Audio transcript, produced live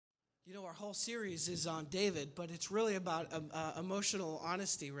You know, our whole series is on David, but it's really about emotional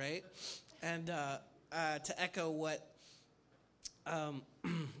honesty, right? And to echo what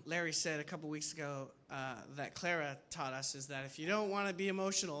Larry said a couple weeks ago, that Clara taught us, is that if you don't want to be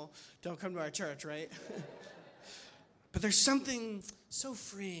emotional, don't come to our church, right? But there's something so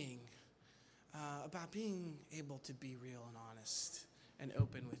freeing about being able to be real and honest and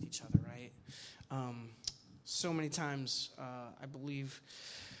open with each other, right? So many times, I believe,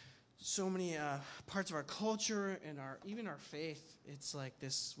 so many parts of our culture and even our faith, it's like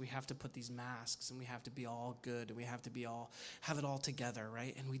this: we have to put these masks and we have to be all good and we have to have it all together,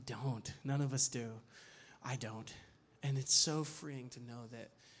 right? And we don't. None of us do. I don't. And it's so freeing to know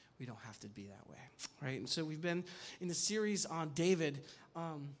that we don't have to be that way, right? And so we've been in the series on David,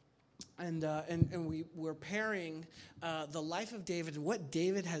 and we're pairing the life of David and what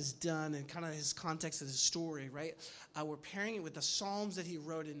David has done and kind of his context of his story, right? We're pairing it with the Psalms that he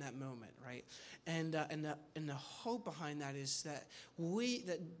wrote in that moment, right? And the hope behind that is that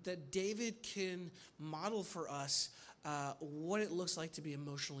that David can model for us what it looks like to be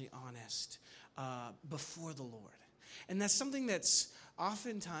emotionally honest before the Lord. And that's something that's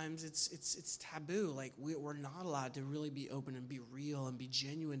oftentimes it's taboo. Like we're not allowed to really be open and be real and be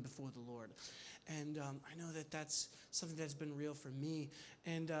genuine before the Lord. And I know that that's something that's been real for me.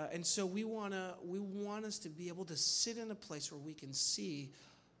 And so we want us to be able to sit in a place where we can see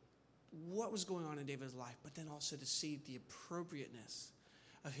what was going on in David's life, but then also to see the appropriateness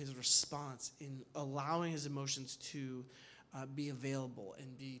of his response in allowing his emotions to be available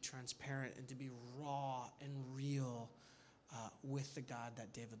and be transparent and to be raw and real with the God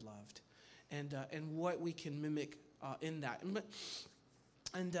that David loved, and what we can mimic in that,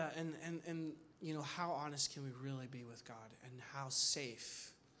 and you know, how honest can we really be with God, and how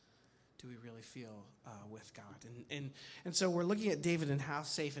safe do we really feel with God, and so we're looking at David and how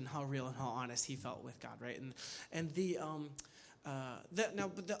safe and how real and how honest he felt with God, right?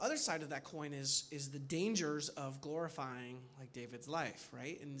 But the other side of that coin is the dangers of glorifying like David's life,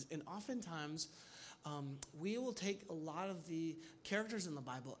 right? And oftentimes we will take a lot of the characters in the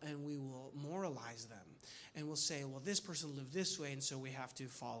Bible and we will moralize them, and we'll say, well, this person lived this way, and so we have to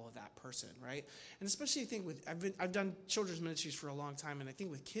follow that person, right? And especially I think I've done children's ministries for a long time, and I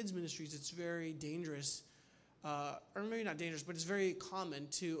think with kids ministries it's very dangerous. Or maybe not dangerous, but it's very common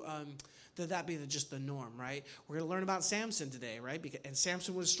to that be just the norm, right? We're going to learn about Samson today, right? And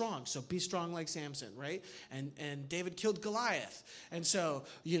Samson was strong, so be strong like Samson, right? And David killed Goliath, and so,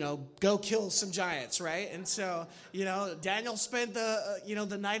 you know, go kill some giants, right? And so, you know, Daniel spent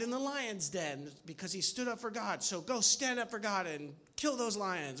the night in the lion's den because he stood up for God, so go stand up for God and kill those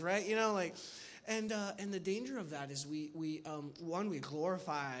lions, right? You know, like... And the danger of that is we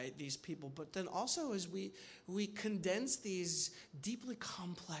glorify these people, but then also is we condense these deeply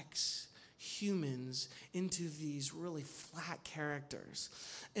complex humans into these really flat characters.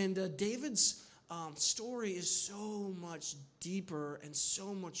 And David's story is so much deeper and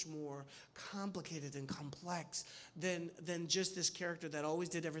so much more complicated and complex than just this character that always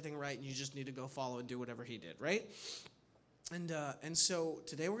did everything right and you just need to go follow and do whatever he did, right? And so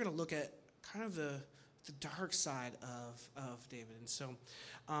today we're going to look at kind of the dark side of David. And so,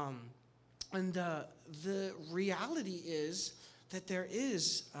 the reality is that there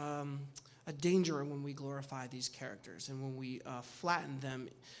is a danger when we glorify these characters and when we flatten them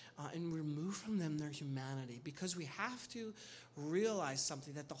and remove from them their humanity, because we have to realize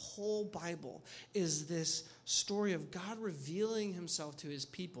something, that the whole Bible is this story of God revealing himself to his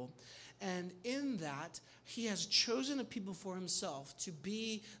people. And in that, he has chosen a people for himself to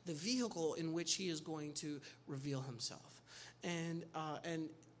be the vehicle in which he is going to reveal himself.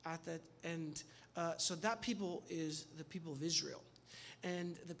 So that people is the people of Israel.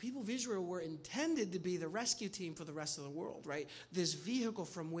 And the people of Israel were intended to be the rescue team for the rest of the world, right? This vehicle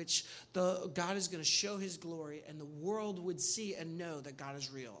from which God is going to show his glory, and the world would see and know that God is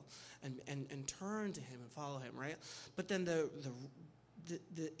real and turn to him and follow him, right? But then the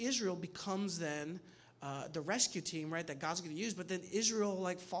Israel becomes then the rescue team, right, that God's going to use. But then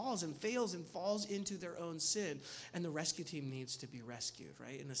Israel falls and fails and falls into their own sin, and the rescue team needs to be rescued,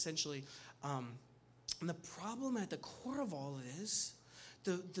 right? And essentially, and the problem at the core of all of this,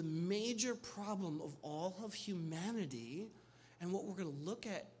 the major problem of all of humanity, and what we're going to look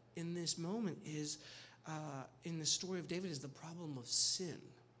at in this moment is, in the story of David, is the problem of sin,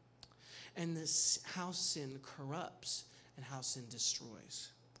 and how sin corrupts and how sin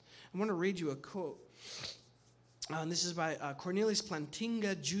destroys. I want to read you a quote And this is by Cornelius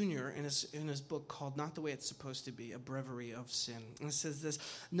Plantinga Jr. in his book called Not the Way It's Supposed to Be, A Breviary of Sin. And it says this: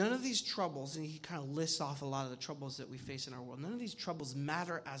 none of these troubles, and he kind of lists off a lot of the troubles that we face in our world, none of these troubles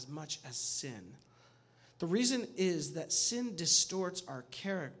matter as much as sin. The reason is that sin distorts our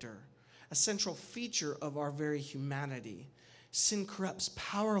character, a central feature of our very humanity. Sin corrupts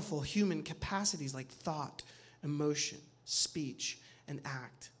powerful human capacities like thought, emotion, speech, and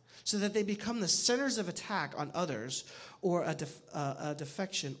act, so that they become the centers of attack on others or a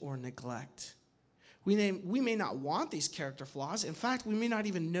defection or neglect. We may not want these character flaws. In fact, we may not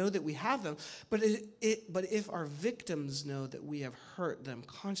even know that we have them, but if our victims know that we have hurt them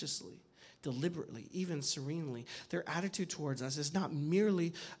consciously, deliberately, even serenely, their attitude towards us is not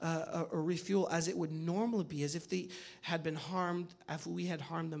merely a refuel as it would normally be, as if they had been harmed, if we had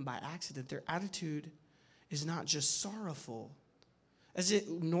harmed them by accident. Their attitude is not just sorrowful, as it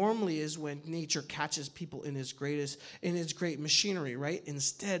normally is when nature catches people in its great machinery, right?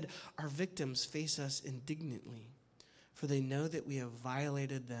 Instead, our victims face us indignantly, for they know that we have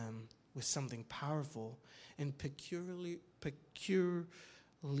violated them with something powerful and peculiarly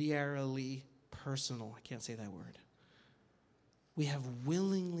personal. I can't say that word. We have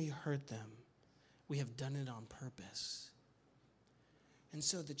willingly hurt them. We have done it on purpose. And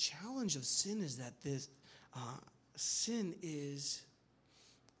so the challenge of sin is that this sin is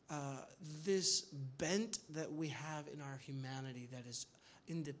this bent that we have in our humanity that is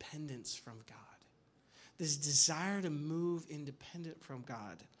independence from God. This desire to move independent from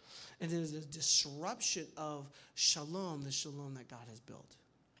God. And it is a disruption of shalom, the shalom that God has built.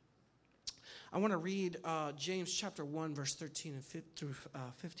 I want to read James chapter 1, verse 13 through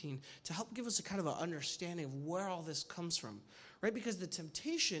 15 to help give us a kind of an understanding of where all this comes from, right? Because the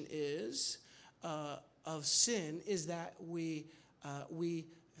temptation is of sin is that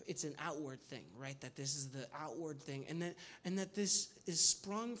it's an outward thing, right? That this is the outward thing, and that this is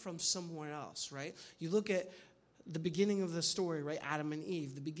sprung from somewhere else, right? You look at the beginning of the story, right? Adam and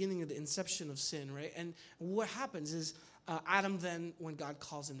Eve, the beginning of the inception of sin, right? And what happens is Adam then, when God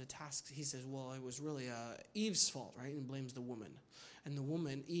calls him to task, he says, well, it was really Eve's fault, right? And blames the woman. And the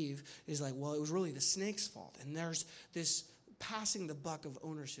woman, Eve, is like, well, it was really the snake's fault. And there's this passing the buck of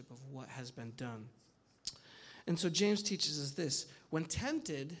ownership of what has been done. And so James teaches us this: when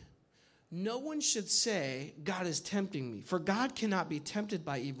tempted, no one should say, God is tempting me. For God cannot be tempted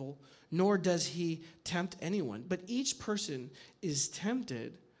by evil, nor does he tempt anyone. But each person is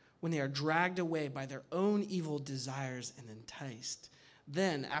tempted when they are dragged away by their own evil desires and enticed.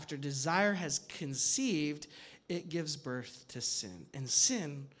 Then, after desire has conceived, it gives birth to sin. And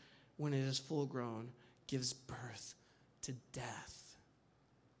sin, when it is full grown, gives birth to death.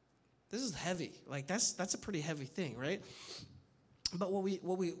 This is heavy. Like that's a pretty heavy thing, right? But what we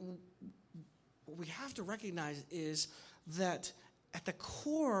have to recognize is that at the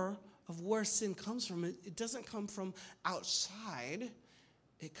core of where sin comes from, it doesn't come from outside.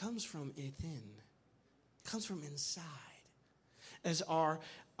 It comes from within. It comes from inside. As our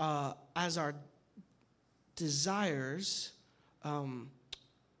desires,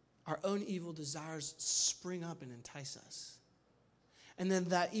 our own evil desires spring up and entice us. And then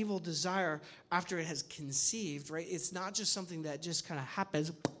that evil desire, after it has conceived, right, it's not just something that just kind of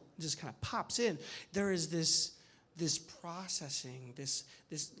happens, just kind of pops in. There is this processing,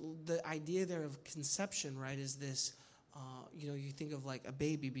 the idea there of conception, right, is this, you think of like a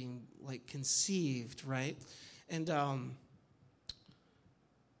baby being like conceived, right? And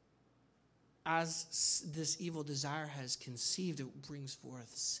as this evil desire has conceived, it brings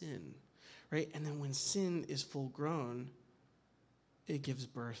forth sin, right? And then when sin is full grown, it gives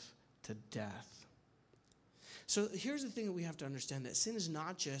birth to death. So here's the thing that we have to understand, that sin is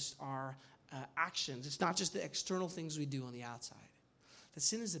not just our actions. It's not just the external things we do on the outside. That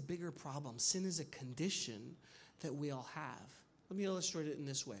sin is a bigger problem. Sin is a condition that we all have. Let me illustrate it in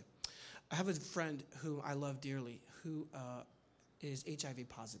this way. I have a friend who I love dearly who is HIV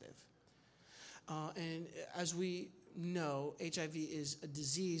positive. And as we know, HIV is a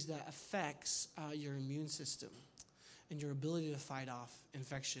disease that affects your immune system and your ability to fight off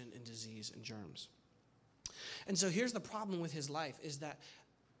infection and disease and germs. And so here's the problem with his life, is that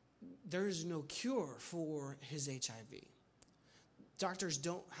there is no cure for his HIV. Doctors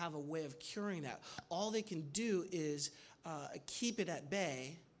don't have a way of curing that. All they can do is keep it at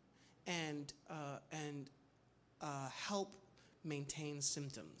bay and help maintain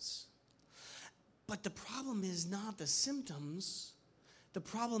symptoms. But the problem is not the symptoms. The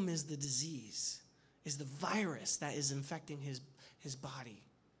problem is the disease, is the virus that is infecting his body.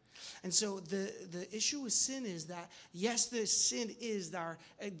 And so the issue with sin is that, yes, the sin is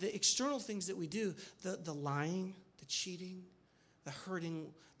the external things that we do, the lying, the cheating, the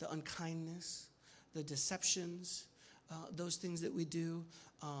hurting, the unkindness, the deceptions, those things that we do.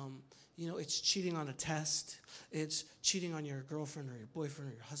 It's cheating on a test. It's cheating on your girlfriend or your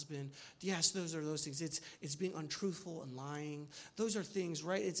boyfriend or your husband. Yes, those are those things. It's being untruthful and lying. Those are things,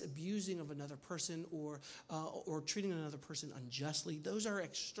 right? It's abusing of another person or treating another person unjustly. Those are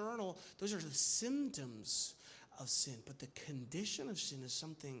external. Those are the symptoms of sin. But the condition of sin is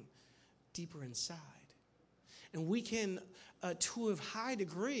something deeper inside. And we can, to a high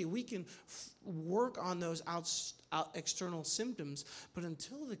degree, we can work on those external symptoms, but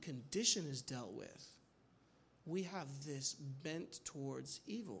until the condition is dealt with, we have this bent towards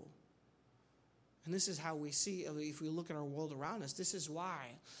evil. And this is how we see, if we look at our world around us, this is why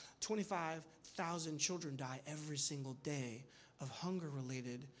 25,000 children die every single day of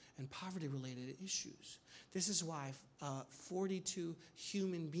hunger-related and poverty-related issues. This is why 42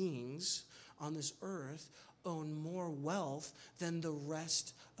 human beings on this earth own more wealth than the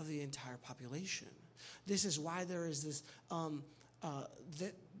rest of the entire population. This is why there is this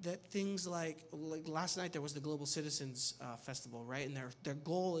that things like last night there was the Global Citizens Festival, right? And their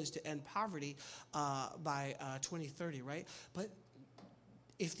goal is to end poverty by 2030, right? But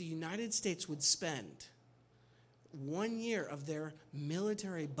if the United States would spend 1 year of their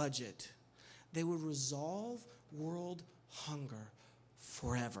military budget, they would resolve world hunger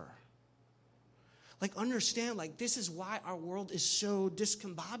forever. Understand, this is why our world is so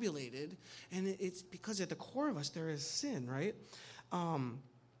discombobulated, and it's because at the core of us there is sin, right? And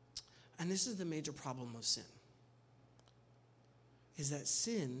this is the major problem of sin, is that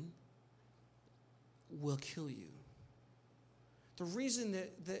sin will kill you. The reason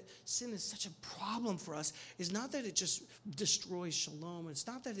that sin is such a problem for us is not that it just destroys shalom. It's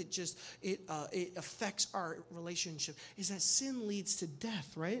not that it affects our relationship. Is that sin leads to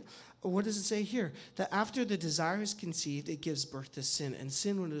death, right? What does it say here? That after the desire is conceived, it gives birth to sin. And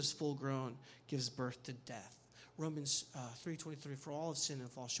sin, when it is full grown, gives birth to death. Romans 3:23, for all have sinned and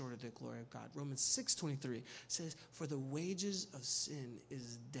fall short of the glory of God. Romans 6:23 says, for the wages of sin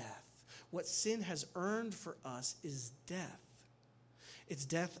is death. What sin has earned for us is death. It's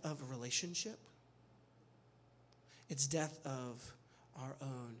death of a relationship. It's death of our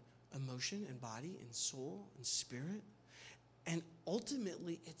own emotion and body and soul and spirit. And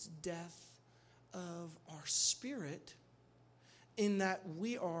ultimately, it's death of our spirit, in that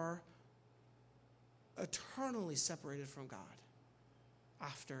we are eternally separated from God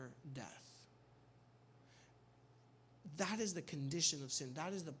after death. That is the condition of sin.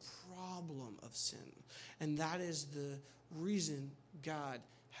 That is the problem of sin. And that is the reason God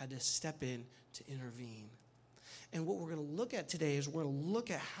had to step in to intervene. And what we're going to look at today is we're going to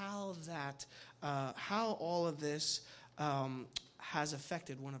look at how all of this has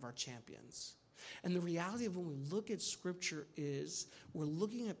affected one of our champions. And the reality of when we look at Scripture is we're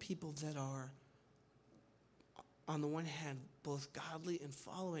looking at people that are, on the one hand, both godly and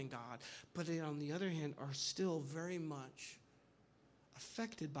following God, but they, on the other hand, are still very much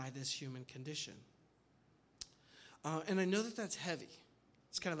affected by this human condition. And I know that that's heavy.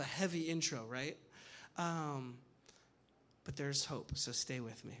 It's kind of a heavy intro, right? But there's hope, so stay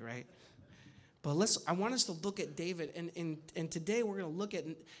with me, right? But I want us to look at David, and today we're going to look at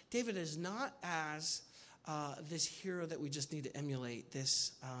David as not as this hero that we just need to emulate,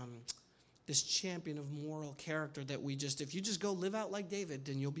 this champion of moral character that if you just go live out like David,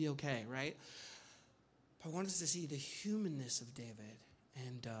 then you'll be okay, right? But I want us to see the humanness of David,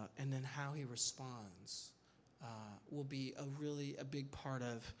 and then how he responds. Will be a big part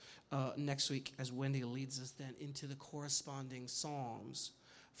of next week as Wendy leads us then into the corresponding Psalms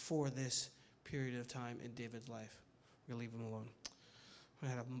for this period of time in David's life. We're going to leave him alone. I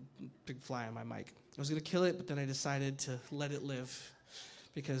had a big fly on my mic. I was going to kill it, but then I decided to let it live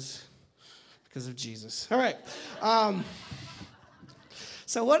because of Jesus. All right.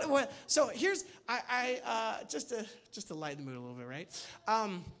 So here's just to lighten the mood a little bit, right?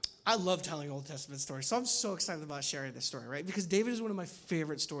 I love telling Old Testament stories, so I'm so excited about sharing this story, right? Because David is one of my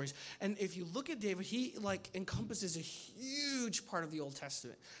favorite stories. And if you look at David, he encompasses a huge part of the Old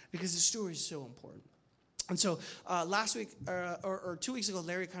Testament because the story is so important. And so last week, or 2 weeks ago,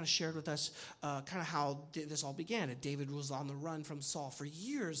 Larry kind of shared with us kind of how this all began. And David was on the run from Saul. For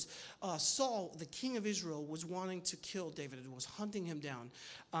years, Saul, the king of Israel, was wanting to kill David and was hunting him down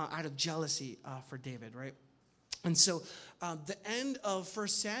out of jealousy for David, right? And so the end of 1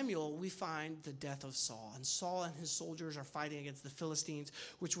 Samuel, we find the death of Saul. And Saul and his soldiers are fighting against the Philistines,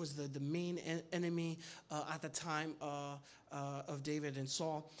 which was the main enemy at the time of David and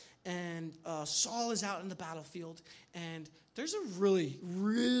Saul. And Saul is out in the battlefield. And there's a really,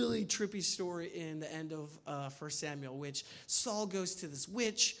 really trippy story in the end of 1 Samuel, which Saul goes to this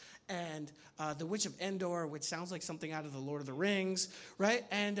witch, and the witch of Endor, which sounds like something out of the Lord of the Rings, right?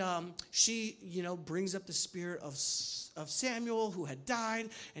 And she, brings up the spirit of Samuel, who had died,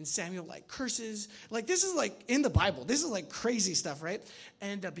 and Samuel, curses. This is, in the Bible. This is, crazy stuff, right?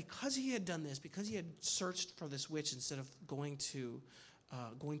 And because he had done this, because he had searched for this witch instead of going to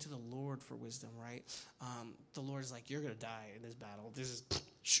the Lord for wisdom, right? The Lord is like, you're going to die in this battle.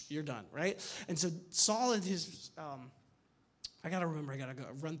 You're done, right? And so Saul and his... I got to go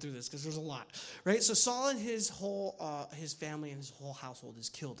run through this because there's a lot, right? So Saul and his whole, his family and his whole household is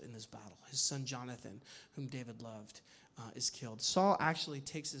killed in this battle. His son Jonathan, whom David loved, is killed. Saul actually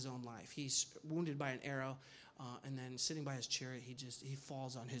takes his own life. He's wounded by an arrow, and then sitting by his chariot, he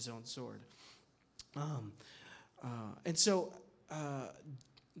falls on his own sword. And so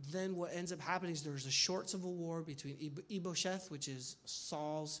then what ends up happening is there's a short civil war between Ibosheth, which is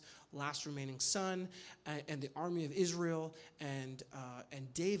Saul's last remaining son, and the army of Israel, and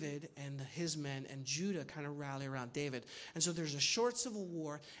David and his men and Judah kind of rally around David. And so there's a short civil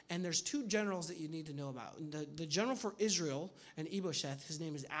war, and there's two generals that you need to know about. The general for Israel and Ibosheth, his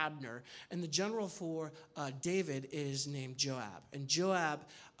name is Abner, and the general for David is named Joab. And Joab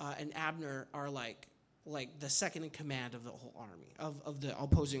and Abner are like the second in command of the whole army, of the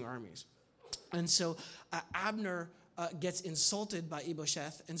opposing armies. And so Abner gets insulted by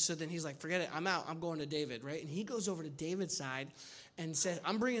Ibosheth, and so then he's like, forget it, I'm out, I'm going to David, right? And he goes over to David's side and says,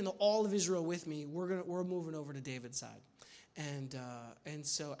 I'm bringing all of Israel with me, we're moving over to David's side. And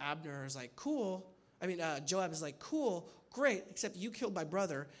so Abner is like, Joab is like, cool, great, except you killed my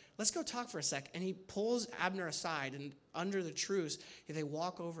brother, let's go talk for a sec. And he pulls Abner aside, and under the truce, they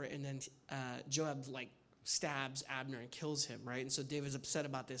walk over, and then Joab stabs Abner and kills him, right? And so David's upset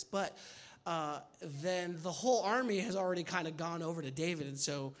about this, but then the whole army has already kind of gone over to David, and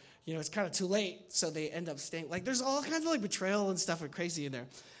so it's kind of too late, so they end up staying. There's all kinds of betrayal and stuff and crazy in there.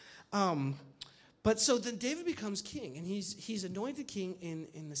 But so then David becomes king, and he's anointed king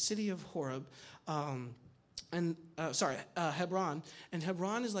in the city of Hebron. And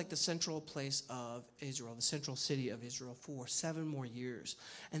Hebron is the central place of Israel, the central city of Israel for 7 more years.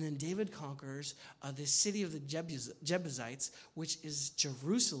 And then David conquers the city of the Jebusites, which is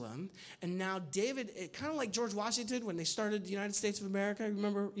Jerusalem. And now David, kind of like George Washington when they started the United States of America.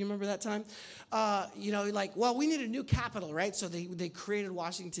 You remember that time? We need a new capital, right? So they created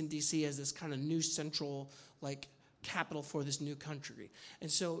Washington, D.C. as this kind of new central, capital for this new country.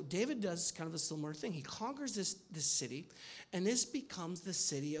 And so David does kind of a similar thing. He conquers this city, and this becomes the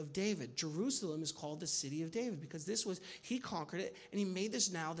city of David. Jerusalem is called the city of David because he conquered it, and he made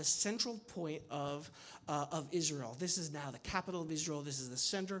this now the central point of Israel. This is now the capital of Israel. This is the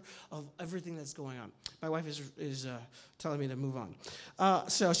center of everything that's going on. My wife is telling me to move on.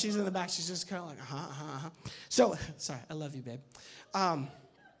 So she's in the back. She's just kind of like, So, sorry, I love you, babe.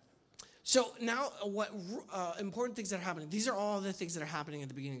 So now what important things that are happening. These are all the things that are happening at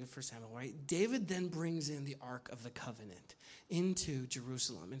the beginning of 1 Samuel, right? David then brings in the Ark of the Covenant into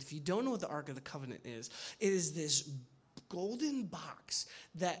Jerusalem. And if you don't know what the Ark of the Covenant is, it is this golden box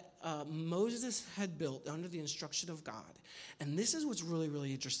that Moses had built under the instruction of God. And this is what's really,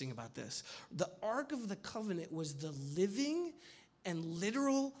 really interesting about this. The Ark of the Covenant was the living and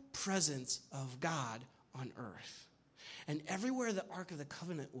literal presence of God on earth. And everywhere the Ark of the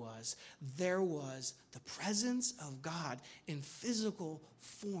Covenant was, there was the presence of God in physical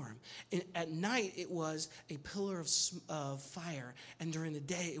form. At night, it was a pillar of fire, and during the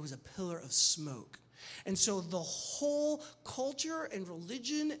day, it was a pillar of smoke. And so the whole culture and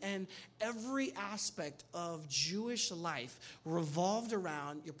religion and every aspect of Jewish life revolved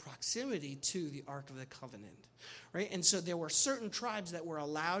around your proximity to the Ark of the Covenant. Right? And so there were certain tribes that were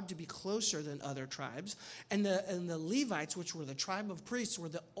allowed to be closer than other tribes. And the Levites, which were the tribe of priests, were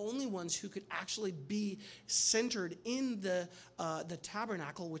the only ones who could actually be centered in the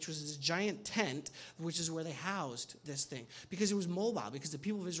tabernacle, which was this giant tent, which is where they housed this thing. Because it was mobile, because the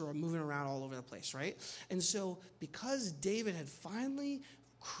people of Israel were moving around all over the place, right? And so because David had finally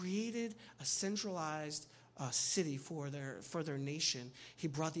created a centralized city for their nation, he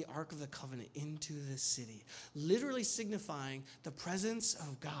brought the Ark of the Covenant into the city, literally signifying the presence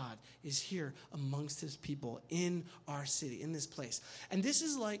of God is here amongst his people in our city, in this place. And this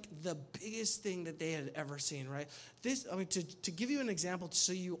is like the biggest thing that they had ever seen, right? This, I mean, to give you an example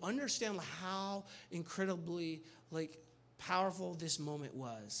so you understand how incredibly powerful this moment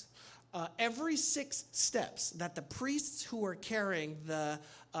was. Every 6 steps that the priests who were carrying the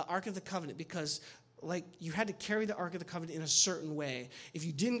Ark of the Covenant, because you had to carry the Ark of the Covenant in a certain way. If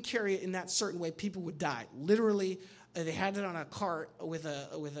you didn't carry it in that certain way, people would die. Literally, they had it on a cart with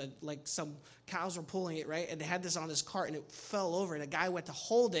some cows were pulling it, right? And they had this on this cart, and it fell over, and a guy went to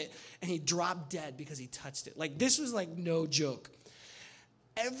hold it, and he dropped dead because he touched it. This was no joke.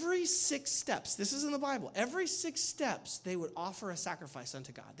 Every 6 steps, this is in the Bible, every 6 steps, they would offer a sacrifice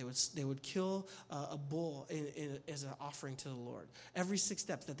unto God. They would kill a bull as an offering to the Lord. Every 6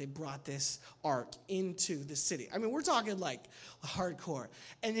 steps that they brought this ark into the city. I mean, we're talking hardcore.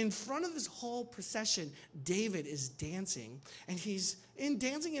 And in front of this whole procession, David is dancing, and he's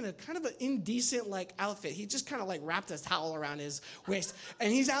dancing in a kind of an indecent outfit. He just kind of wrapped his towel around his waist,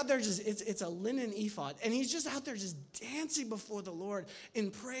 and he's out there it's a linen ephod, and he's just out there just dancing before the Lord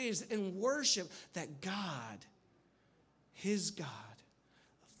in praise and worship that God, his God,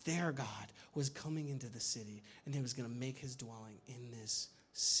 their God, was coming into the city, and he was going to make his dwelling in this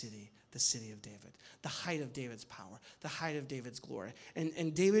city, the city of David, the height of David's power, the height of David's glory.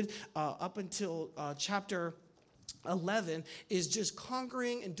 And David, up until chapter 11, is just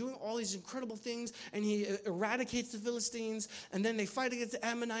conquering and doing all these incredible things, and he eradicates the Philistines, and then they fight against the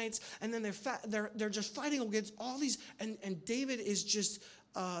Ammonites, and then they're just fighting against all these, and David is just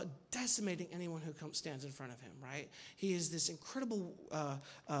decimating anyone who stands in front of him, right? He is this incredible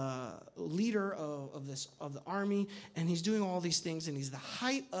leader of the army, and he's doing all these things, and he's the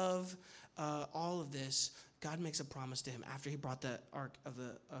height of all of this. God makes a promise to him after he brought the Ark of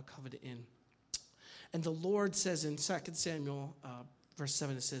the Covenant in. And the Lord says in 2 Samuel, verse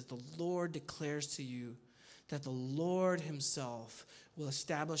 7, it says, "The Lord declares to you that the Lord himself will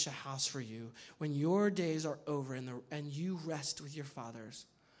establish a house for you. When your days are over and you rest with your fathers,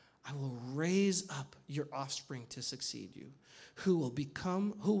 I will raise up your offspring to succeed you, who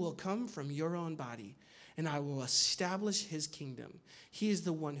will come from your own body, and I will establish his kingdom. He is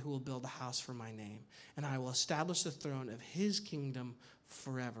the one who will build a house for my name, and I will establish the throne of his kingdom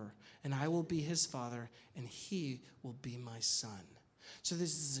forever. And I will be his father, and he will be my son." So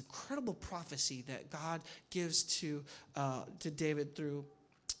this is this incredible prophecy that God gives to David through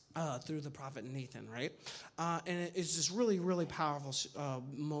the prophet Nathan, right? And it's this really, really powerful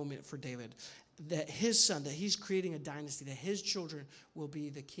moment for David, that his son, that he's creating a dynasty, that his children will be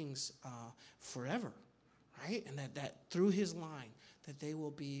the kings forever, right? And that through his line, that there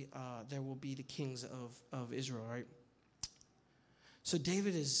will be the kings of Israel, right? So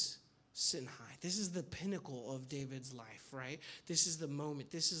David is sitting high. This is the pinnacle of David's life, right? This is the moment.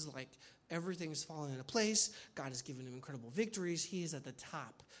 This is everything is falling into place. God has given him incredible victories. He is at the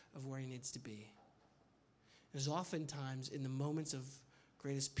top of where he needs to be. There's oftentimes in the moments of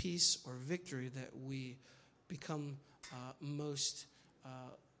greatest peace or victory that we become most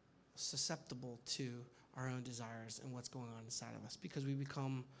susceptible to our own desires and what's going on inside of us, because we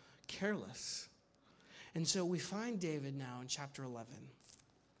become careless. And so we find David now in chapter 11.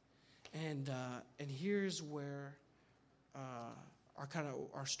 And here's where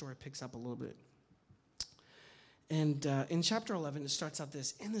our story picks up a little bit. And in chapter 11, it starts out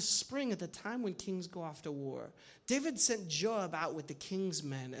this: "In the spring, at the time when kings go off to war, David sent Joab out with the king's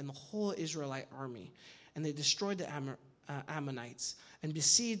men and the whole Israelite army, and they destroyed the Ammonites and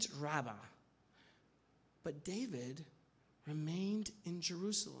besieged Rabbah. But David remained in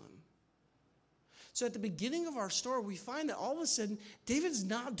Jerusalem." So at the beginning of our story, we find that all of a sudden, David's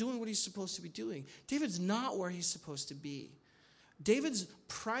not doing what he's supposed to be doing. David's not where he's supposed to be. David's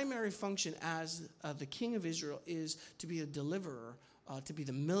primary function as the king of Israel is to be a deliverer, to be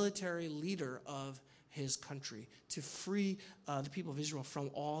the military leader of his country, to free the people of Israel from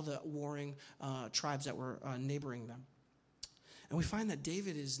all the warring tribes that were neighboring them. And we find that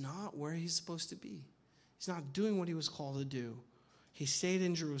David is not where he's supposed to be. He's not doing what he was called to do. He stayed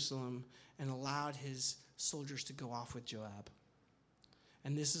in Jerusalem and allowed his soldiers to go off with Joab.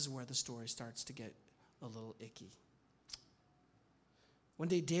 And this is where the story starts to get a little icky. One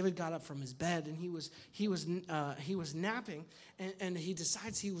day David got up from his bed and he was napping, and he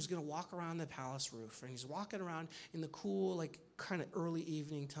decides he was going to walk around the palace roof. And he's walking around in the cool, like kind of early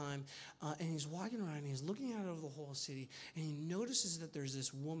evening time, and he's walking around and he's looking out over the whole city, and he notices that there's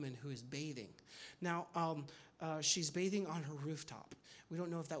this woman who is bathing. Now, she's bathing on her rooftop. We don't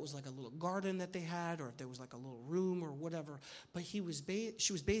know if that was like a little garden that they had or if there was like a little room or whatever, but she was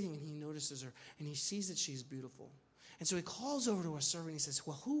bathing, and he notices her, and he sees that she's beautiful. And so he calls over to a servant and he says,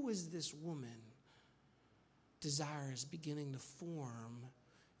 well, who is this woman? Desire is beginning to form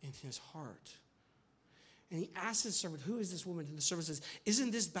in his heart. And he asks his servant, who is this woman? And the servant says, isn't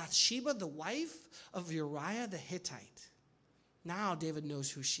this Bathsheba, the wife of Uriah the Hittite? Now David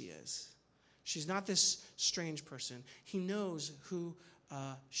knows who she is. She's not this strange person. He knows who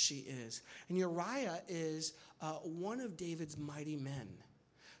she is. And Uriah is one of David's mighty men.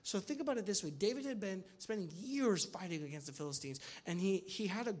 So think about it this way. David had been spending years fighting against the Philistines, and he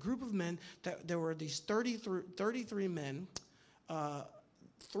had a group of men. That there were these 33 men.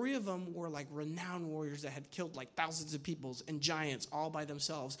 3 of them were like renowned warriors that had killed like thousands of people and giants all by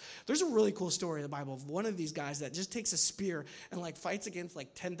themselves. There's a really cool story in the Bible of one of these guys that just takes a spear and like fights against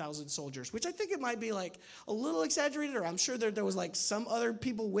like 10,000 soldiers, which I think it might be like a little exaggerated, or I'm sure there was like some other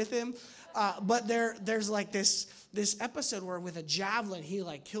people with him. But there's like this episode where with a javelin, he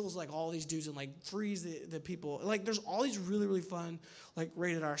like kills like all these dudes and like frees the people. Like there's all these really, really fun like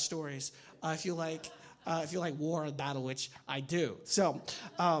rated R stories. If you like war and battle, which I do. So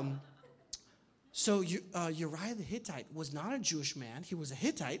Uriah the Hittite was not a Jewish man. He was a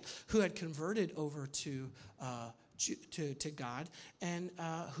Hittite who had converted over to God, and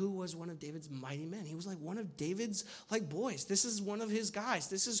who was one of David's mighty men. He was like one of David's like boys. This is one of his guys.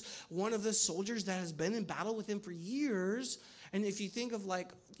 This is one of the soldiers that has been in battle with him for years. And if you think of like,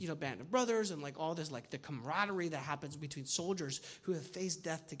 Band of Brothers and like all this, like the camaraderie that happens between soldiers who have faced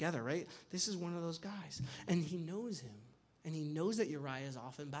death together, right? This is one of those guys. And he knows him. And he knows that Uriah is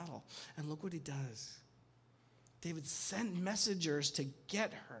off in battle. And look what he does. David sent messengers to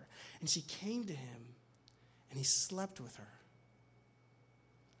get her. And she came to him. And he slept with her.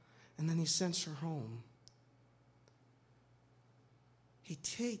 And then he sends her home. He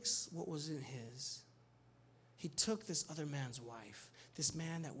takes what was in his. He took this other man's wife, this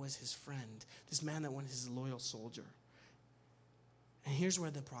man that was his friend, this man that was his loyal soldier. And here's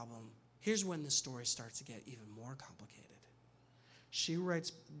when the story starts to get even more complicated. She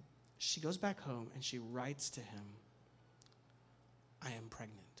goes back home and she writes to him, I am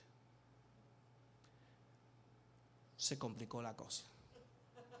pregnant. Se complicó la cosa.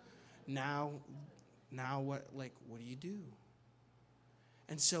 Now what do you do?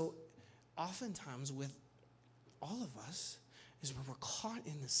 And so oftentimes with all of us is when we're caught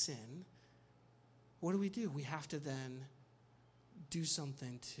in the sin, what do? We have to then do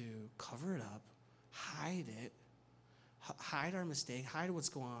something to cover it up, hide it, hide our mistake, hide what's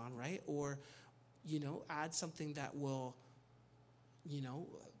going on, right? Or, add something that will,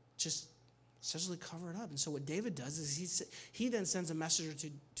 just essentially cover it up. And so what David does is he then sends a messenger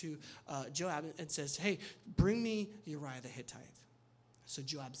to Joab and says, hey, bring me Uriah the Hittite. So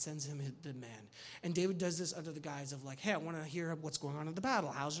Joab sends him the man. And David does this under the guise of like, hey, I want to hear what's going on in the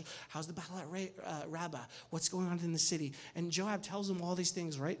battle. How's the battle at Rabbah? What's going on in the city? And Joab tells him all these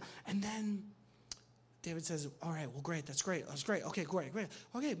things, right? And then David says, all right, well, great. That's great. Okay, great.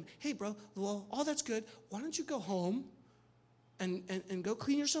 Okay, hey, bro, well, all that's good. Why don't you go home and go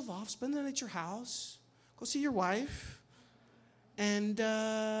clean yourself off, spend the night at your house, go see your wife, and,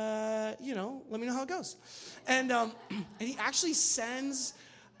 let me know how it goes. And he actually sends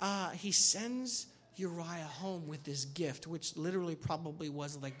Uriah home with this gift, which literally probably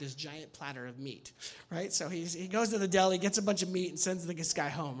was like this giant platter of meat, right? So he goes to the deli, gets a bunch of meat, and sends this guy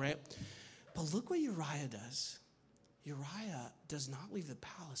home, right? But look what Uriah does. Uriah does not leave the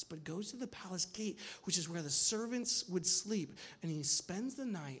palace, but goes to the palace gate, which is where the servants would sleep, and he spends the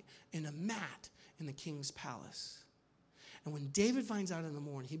night in a mat in the king's palace. And when David finds out in the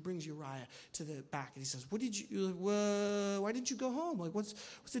morning, he brings Uriah to the back, and he says, why didn't you go home? Like, what's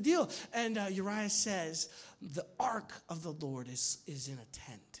the deal? And Uriah says, the ark of the Lord is in a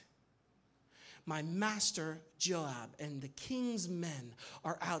tent. My master Joab and the king's men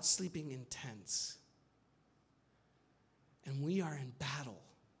are out sleeping in tents. And we are in battle.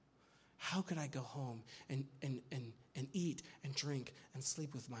 How could I go home and eat and drink and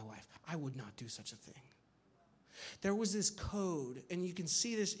sleep with my wife? I would not do such a thing. There was this code, and you can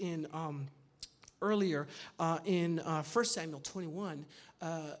see this in earlier in 1 Samuel 21.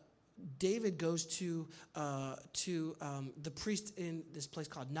 David goes to the priest in this place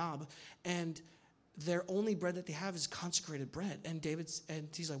called Nob, and their only bread that they have is consecrated bread. And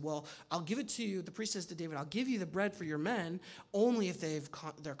he's like, well, I'll give it to you. The priest says to David, I'll give you the bread for your men only if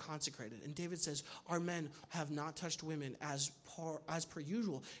they're consecrated. And David says, our men have not touched women as per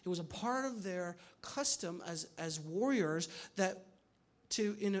usual. It was a part of their custom as warriors that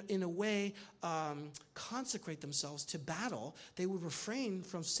to, in a way, consecrate themselves to battle. They would refrain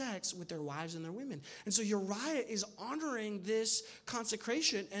from sex with their wives and their women. And so Uriah is honoring this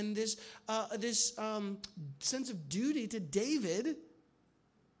consecration and this sense of duty to David,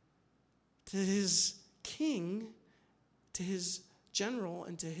 to his king, to his general,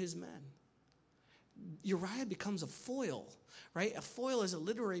 and to his men. Uriah becomes a foil, right? A foil is a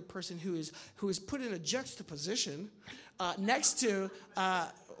literary person who is put in a juxtaposition next to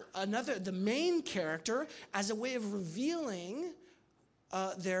the main character as a way of revealing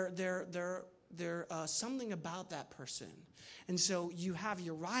their something about that person. And so you have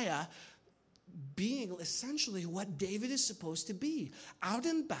Uriah being essentially what David is supposed to be, out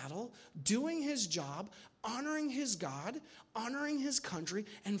in battle, doing his job, honoring his God, honoring his country,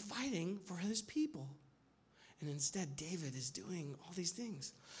 and fighting for his people. And instead, David is doing all these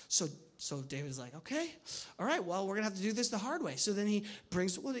things. So David's like, okay, all right, well, we're going to have to do this the hard way. So then he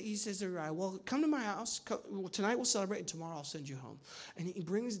says to Uriah, well, come to my house. Tonight we'll celebrate, and tomorrow I'll send you home. And he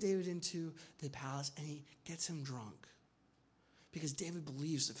brings David into the palace, and he gets him drunk. Because David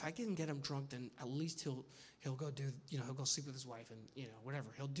believes if I can get him drunk, then at least he'll go do, he'll go sleep with his wife and, whatever.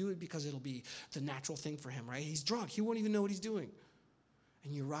 He'll do it because it'll be the natural thing for him, right? He's drunk. He won't even know what he's doing.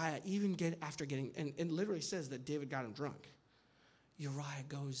 And Uriah, after getting, and it literally says that David got him drunk. Uriah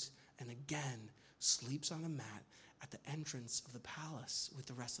goes and again sleeps on a mat at the entrance of the palace with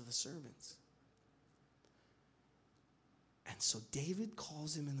the rest of the servants. And so David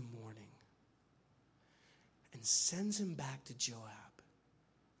calls him in the morning and sends him back to Joab.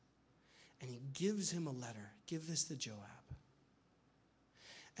 And he gives him a letter. Give this to Joab.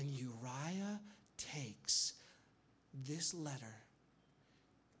 And Uriah takes this letter,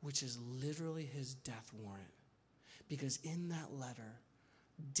 which is literally his death warrant. Because in that letter,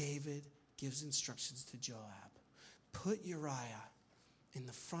 David gives instructions to Joab. Put Uriah in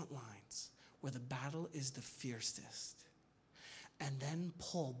the front lines where the battle is the fiercest. And then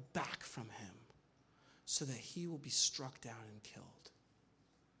pull back from him so that he will be struck down and killed.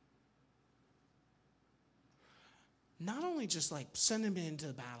 Not only just like send him into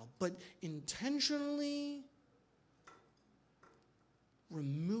the battle, but intentionally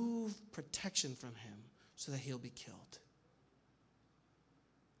remove protection from him so that he'll be killed.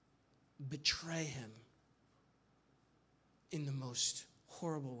 Betray him in the most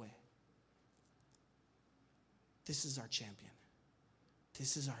horrible way. This is our champion.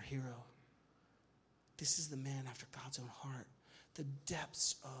 This is our hero. This is the man after God's own heart. The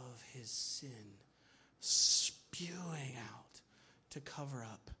depths of his sin spewing out to cover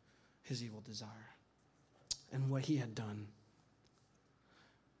up his evil desire and what he had done.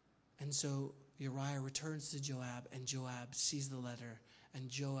 And so Uriah returns to Joab, and Joab sees the letter, and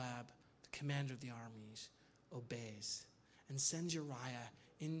Joab, the commander of the armies, obeys and sends Uriah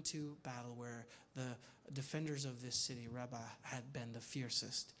into battle where the defenders of this city, Rabbah, had been the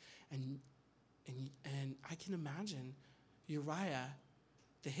fiercest. And I can imagine Uriah,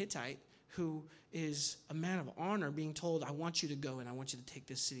 the Hittite, who is a man of honor, being told, I want you to go and I want you to take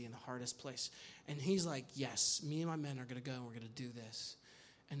this city in the hardest place. And he's like, yes, me and my men are going to go and we're going to do this.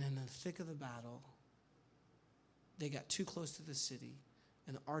 And in the thick of the battle, they got too close to the city,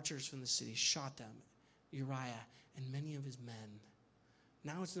 and the archers from the city shot them, Uriah and many of his men.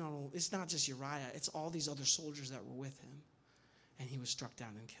 Now it's not just Uriah, it's all these other soldiers that were with him. And he was struck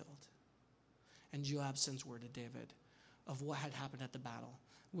down and killed. And Joab sends word to David of what had happened at the battle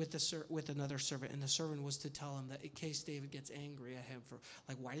with another servant. And the servant was to tell him that in case David gets angry at him for,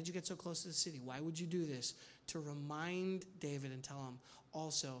 like, why did you get so close to the city? Why would you do this? To remind David and tell him,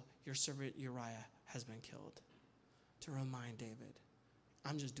 also, your servant Uriah has been killed. To remind David,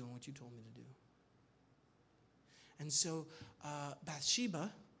 I'm just doing what you told me to do. And so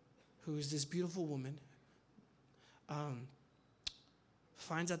Bathsheba, who is this beautiful woman,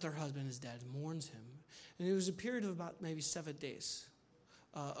 finds that their husband is dead, mourns him. And it was a period of about maybe 7 days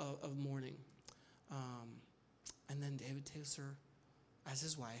of mourning. And then David takes her as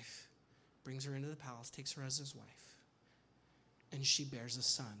his wife, brings her into the palace, takes her as his wife. And she bears a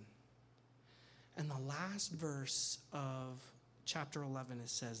son. And the last verse of chapter 11, it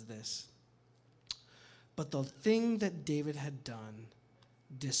says this. But the thing that David had done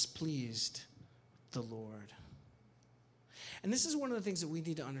displeased the Lord. And this is one of the things that we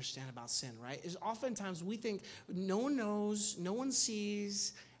need to understand about sin, right? Is oftentimes we think no one knows, no one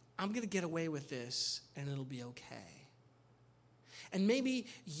sees, I'm going to get away with this, and it'll be okay. And maybe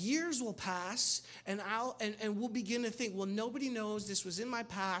years will pass, and we'll begin to think, well, nobody knows this was in my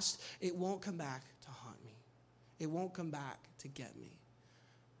past. It won't come back to haunt me. It won't come back to get me.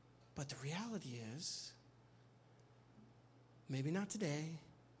 But the reality is, maybe not today,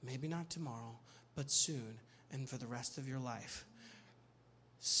 maybe not tomorrow, but soon, and for the rest of your life,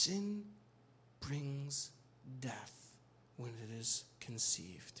 sin brings death when it is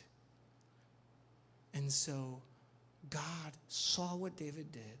conceived. And so God saw what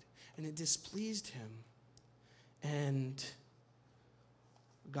David did, and it displeased him. And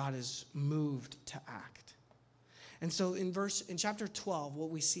God is moved to act. And so in chapter 12, what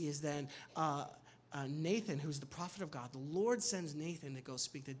we see is then Nathan, who's the prophet of God, the Lord sends Nathan to go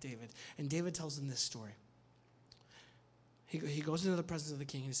speak to David. And David tells him this story. He goes into the presence of the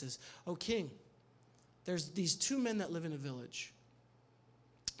king and he says, "Oh, king, there's these two men that live in a village.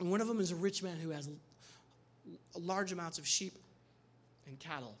 And one of them is a rich man who has large amounts of sheep and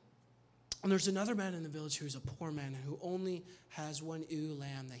cattle. And there's another man in the village who's a poor man who only has one ewe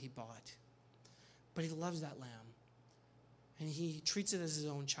lamb that he bought. But he loves that lamb. And he treats it as his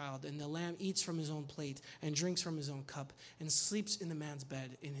own child. And the lamb eats from his own plate and drinks from his own cup and sleeps in the man's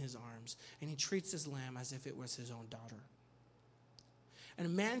bed in his arms. And he treats this lamb as if it was his own daughter. And a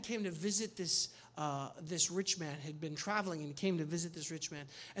man came to visit this rich man, had been traveling and came to visit this rich man.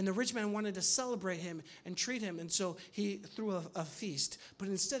 And the rich man wanted to celebrate him and treat him. And so he threw a feast. But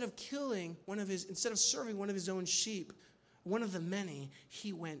instead of serving one of his own sheep, one of the many,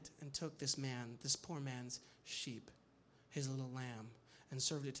 he went and took this poor man's sheep, his little lamb, and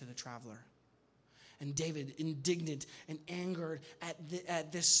served it to the traveler. And David, indignant and angered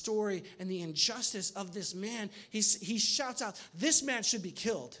at this story and the injustice of this man, he shouts out, "This man should be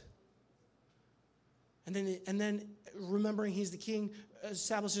killed." And then remembering he's the king,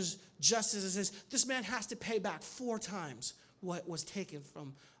 establishes justice and says, "This man has to pay back 4 times what was taken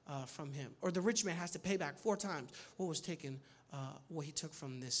from him." Or the rich man has to pay back 4 times what he took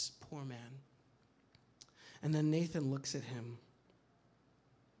from this poor man. And then Nathan looks at him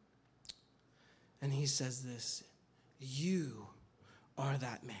and he says this, "You are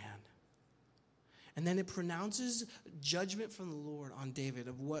that man." And then it pronounces judgment from the Lord on David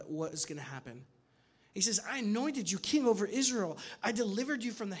of what is going to happen. He says, "I anointed you king over Israel. I delivered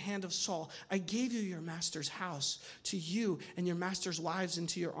you from the hand of Saul. I gave you your master's house to you and your master's wives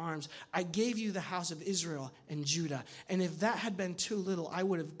into your arms. I gave you the house of Israel and Judah. And if that had been too little, I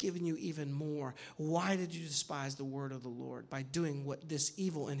would have given you even more. Why did you despise the word of the Lord by doing this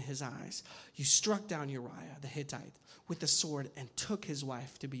evil in his eyes? You struck down Uriah the Hittite with the sword and took his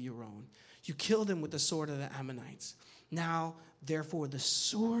wife to be your own. You killed him with the sword of the Ammonites. Now, therefore, the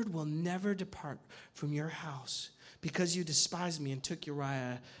sword will never depart from your house because you despised me and took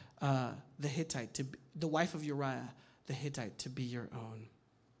Uriah the Hittite, the wife of Uriah the Hittite, to be your own."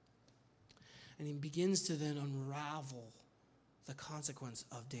 And he begins to then unravel the consequence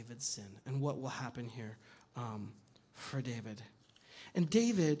of David's sin and what will happen here for David. And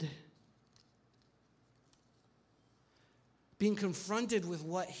David, being confronted with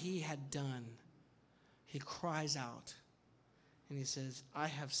what he had done, he cries out and he says, "I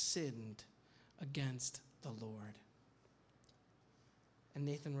have sinned against the Lord." And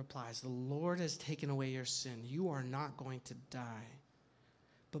Nathan replies, "The Lord has taken away your sin. You are not going to die.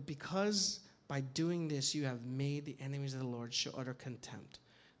 But because by doing this you have made the enemies of the Lord show utter contempt,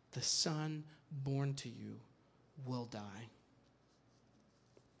 the son born to you will die."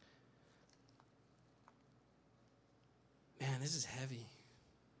 Man, this is heavy.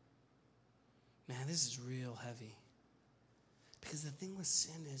 Man, this is real heavy. Because the thing with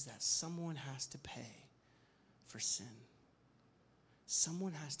sin is that someone has to pay for sin.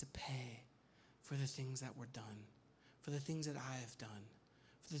 Someone has to pay for the things that were done, for the things that I have done,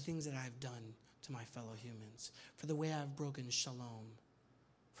 for the things that I've done to my fellow humans, for the way I've broken shalom,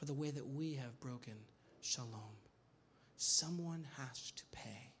 for the way that we have broken shalom. Someone has to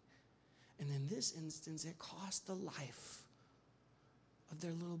pay. And in this instance, it cost the life of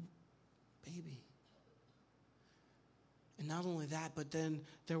their little baby. And not only that, but then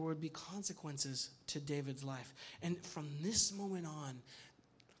there would be consequences to David's life. And from this moment on,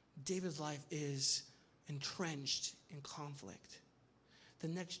 David's life is entrenched in conflict. The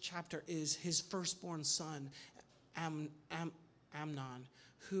next chapter is his firstborn son, Amnon,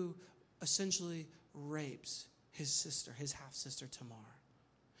 who essentially rapes his sister, his half-sister Tamar.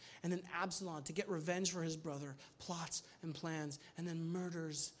 And then Absalom, to get revenge for his brother, plots and plans and then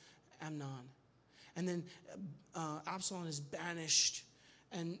murders Amnon. And then Absalom is banished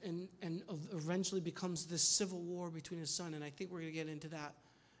and eventually becomes this civil war between his son. And I think we're going to get into that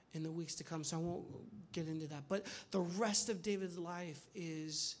in the weeks to come, so I won't get into that. But the rest of David's life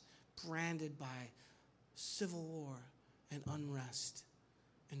is branded by civil war and unrest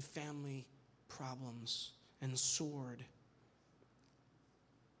and family problems and sword.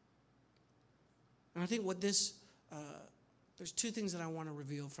 And I think what there's two things that I want to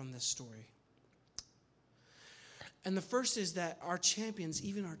reveal from this story. And the first is that our champions,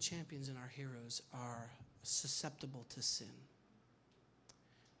 even our champions and our heroes, are susceptible to sin.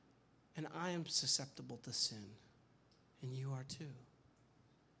 And I am susceptible to sin, and you are too.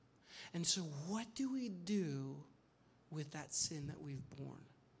 And so what do we do with that sin that we've borne?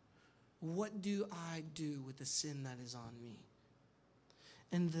 What do I do with the sin that is on me?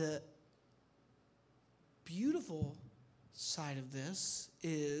 And the beautiful side of this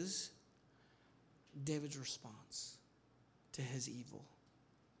is David's response to his evil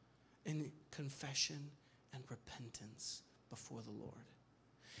in confession and repentance before the Lord.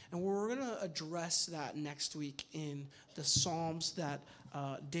 And we're going to address that next week in the Psalms that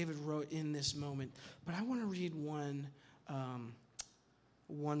David wrote in this moment. But I want to read one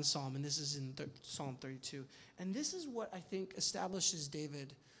psalm, and this is in Psalm 32. And this is what I think establishes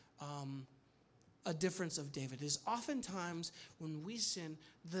David, a difference of David, is oftentimes when we sin,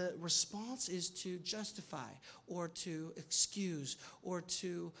 the response is to justify or to excuse or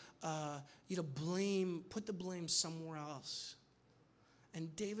to blame, put the blame somewhere else.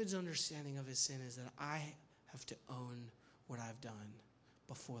 And David's understanding of his sin is that I have to own what I've done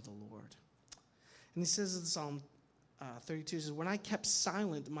before the Lord. And he says in Psalm 32, he says, when I kept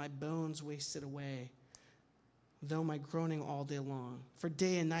silent, my bones wasted away, though my groaning all day long. For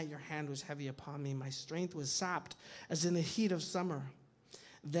day and night your hand was heavy upon me. My strength was sapped as in the heat of summer.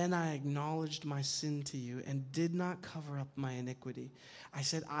 Then I acknowledged my sin to you and did not cover up my iniquity. I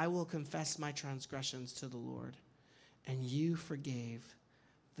said, I will confess my transgressions to the Lord, and you forgave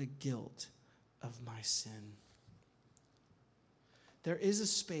the guilt of my sin. There is a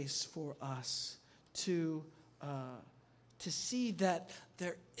space for us to see that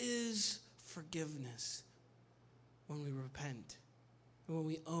there is forgiveness when we repent, when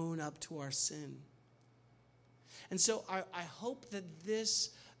we own up to our sin. And so I hope that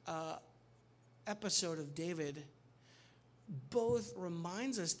this episode of David both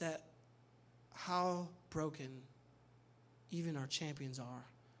reminds us that how broken even our champions are,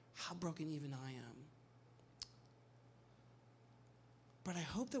 how broken even I am. But I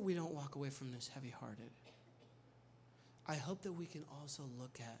hope that we don't walk away from this heavy-hearted. I hope that we can also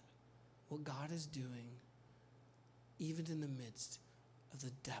look at what God is doing even in the midst of the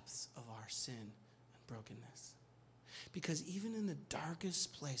depths of our sin and brokenness. Because even in the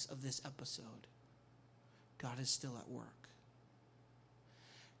darkest place of this episode, God is still at work.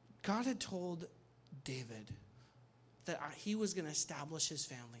 God had told David that he was going to establish his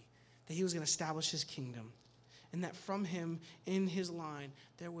family, that he was going to establish his kingdom, and that from him, in his line,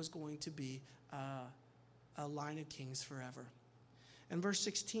 there was going to be a line of kings forever. In verse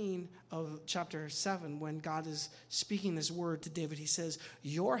 16 of chapter 7, when God is speaking this word to David, he says,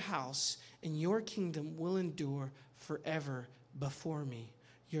 your house and your kingdom will endure forever before me.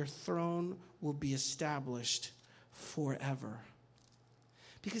 Your throne will be established forever.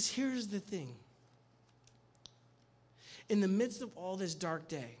 Because here's the thing. In the midst of all this dark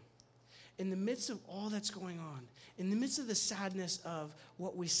day, in the midst of all that's going on, in the midst of the sadness of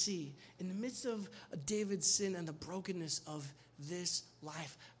what we see, in the midst of David's sin and the brokenness of this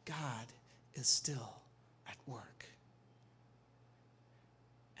life, God is still at work.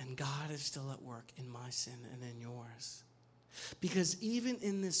 And God is still at work in my sin and in yours. Because even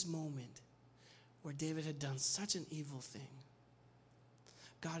in this moment where David had done such an evil thing,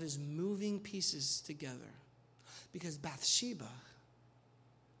 God is moving pieces together. Because Bathsheba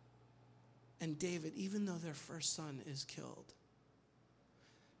and David, even though their first son is killed,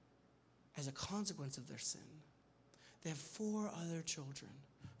 as a consequence of their sin, they have 4 other children,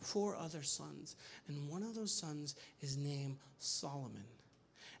 4 other sons. And one of those sons is named Solomon.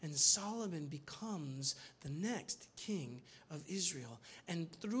 And Solomon becomes the next king of Israel.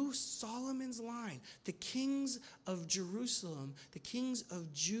 And through Solomon's line, the kings of Jerusalem, the kings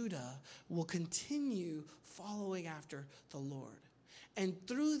of Judah, will continue following after the Lord. And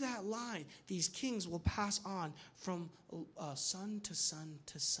through that line, these kings will pass on from son to son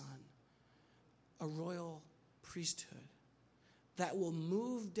to son, a royal priesthood that will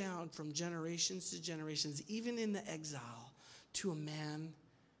move down from generations to generations, even in the exile, to a man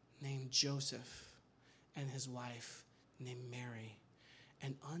named Joseph and his wife named Mary.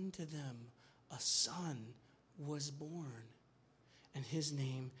 And unto them a son was born, and his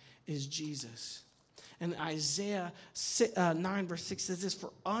name is Jesus. And Isaiah 9 verse 6 says this,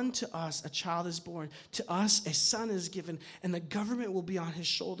 "For unto us a child is born, to us a son is given, and the government will be on his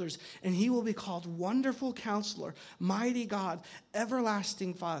shoulders, and he will be called Wonderful Counselor, Mighty God,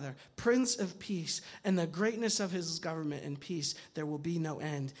 Everlasting Father, Prince of Peace, and the greatness of his government and peace there will be no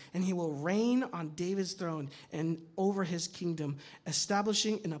end. And he will reign on David's throne and over his kingdom,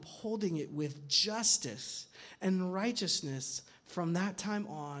 establishing and upholding it with justice and righteousness from that time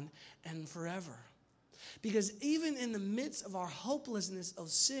on and forever." Because even in the midst of our hopelessness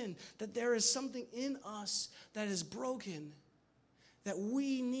of sin, that there is something in us that is broken, that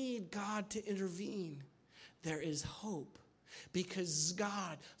we need God to intervene. There is hope. Because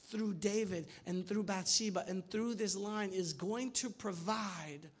God, through David and through Bathsheba and through this line, is going to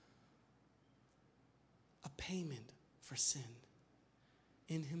provide a payment for sin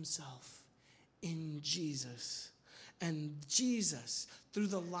in himself, in Jesus. And Jesus, through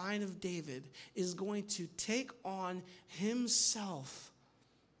the line of David, is going to take on himself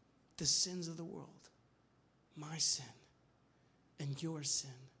the sins of the world. My sin and your sin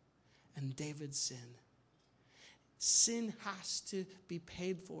and David's sin. Sin has to be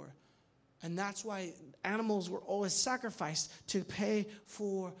paid for. And that's why animals were always sacrificed to pay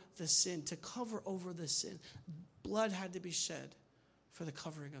for the sin, to cover over the sin. Blood had to be shed for the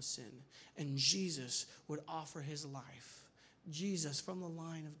covering of sin. And Jesus would offer his life. Jesus, from the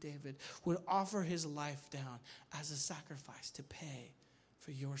line of David, would offer his life down as a sacrifice to pay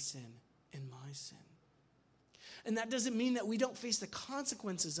for your sin and my sin. And that doesn't mean that we don't face the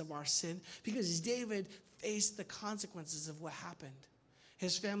consequences of our sin, because David faced the consequences of what happened.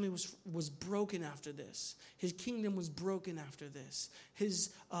 His family was broken after this. His kingdom was broken after this.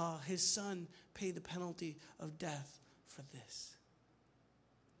 His son paid the penalty of death for this.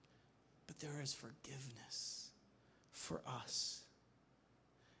 But there is forgiveness for us.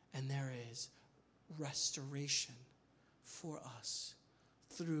 And there is restoration for us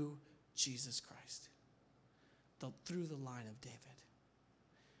through Jesus Christ, through the line of David.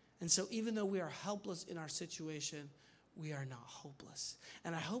 And so even though we are helpless in our situation, we are not hopeless.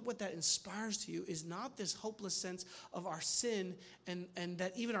 And I hope what that inspires to you is not this hopeless sense of our sin, and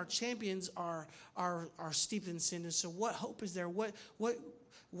that even our champions are steeped in sin. And so what hope is there?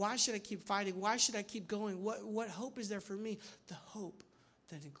 Why should I keep fighting? Why should I keep going? What hope is there for me? The hope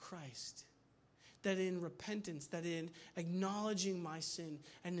that in Christ, that in repentance, that in acknowledging my sin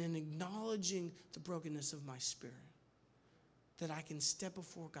and in acknowledging the brokenness of my spirit, that I can step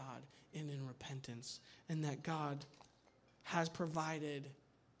before God in repentance, and that God has provided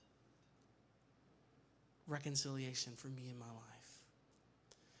reconciliation for me in my life.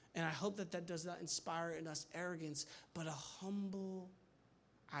 And I hope that does not inspire in us arrogance, but a humble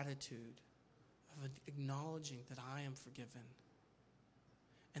attitude of acknowledging that I am forgiven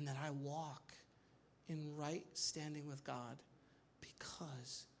and that I walk in right standing with God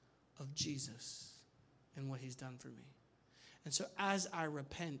because of Jesus and what he's done for me. And so as I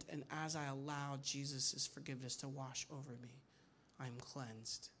repent and as I allow Jesus' forgiveness to wash over me, I am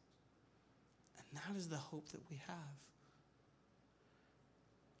cleansed. And that is the hope that we have.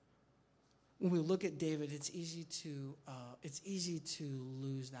 When we look at David, it's easy to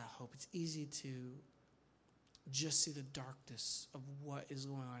lose that hope. It's easy to just see the darkness of what is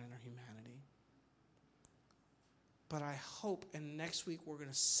going on in our humanity. But I hope, and next week we're going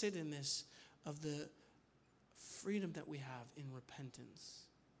to sit in this, of the freedom that we have in repentance,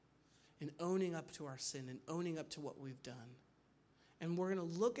 in owning up to our sin and owning up to what we've done. And we're going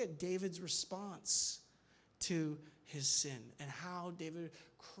to look at David's response to his sin and how David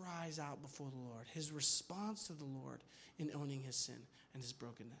cries out before the Lord, his response to the Lord in owning his sin and his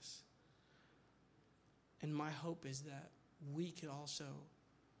brokenness. And my hope is that we could also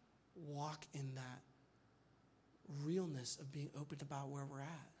walk in that realness of being open about where we're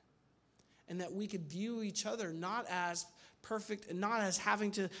at. And that we could view each other not as perfect and not as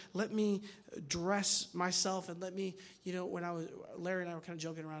having to let me dress myself and let me, when Larry and I were kind of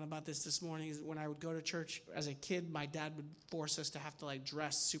joking around about this morning, is when I would go to church as a kid, my dad would force us to have to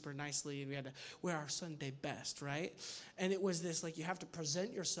dress super nicely, and we had to wear our Sunday best, right? And it was this, you have to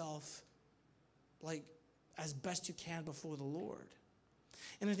present yourself as best you can before the Lord.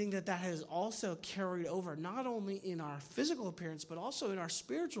 And I think that has also carried over, not only in our physical appearance, but also in our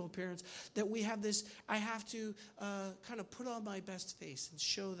spiritual appearance, that we have this, I have to kind of put on my best face and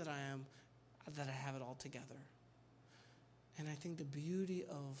show that I have it all together. And I think the beauty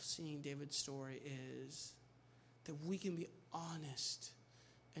of seeing David's story is that we can be honest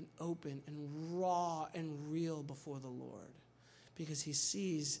and open and raw and real before the Lord, because he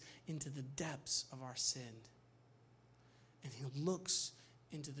sees into the depths of our sin. And he looks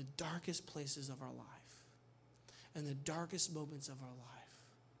into the darkest places of our life and the darkest moments of our life.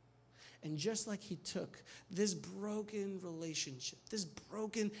 And just like he took this broken relationship, this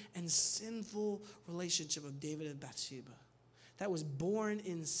broken and sinful relationship of David and Bathsheba, that was born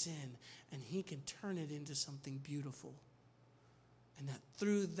in sin, and he can turn it into something beautiful. And that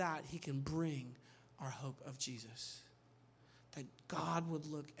through that, he can bring our hope of Jesus. That God would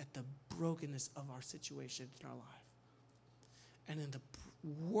look at the brokenness of our situation in our life, and in the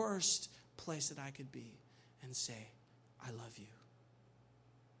worst place that I could be, and say, I love you.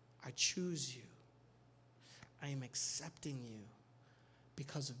 I choose you. I am accepting you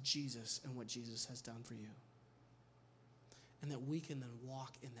because of Jesus and what Jesus has done for you. And that we can then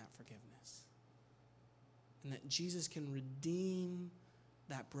walk in that forgiveness. And that Jesus can redeem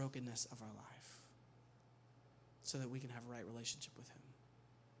that brokenness of our life so that we can have a right relationship with him.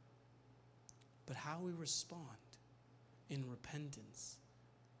 But how we respond in repentance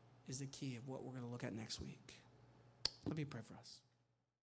is the key of what we're going to look at next week. Let me pray for us.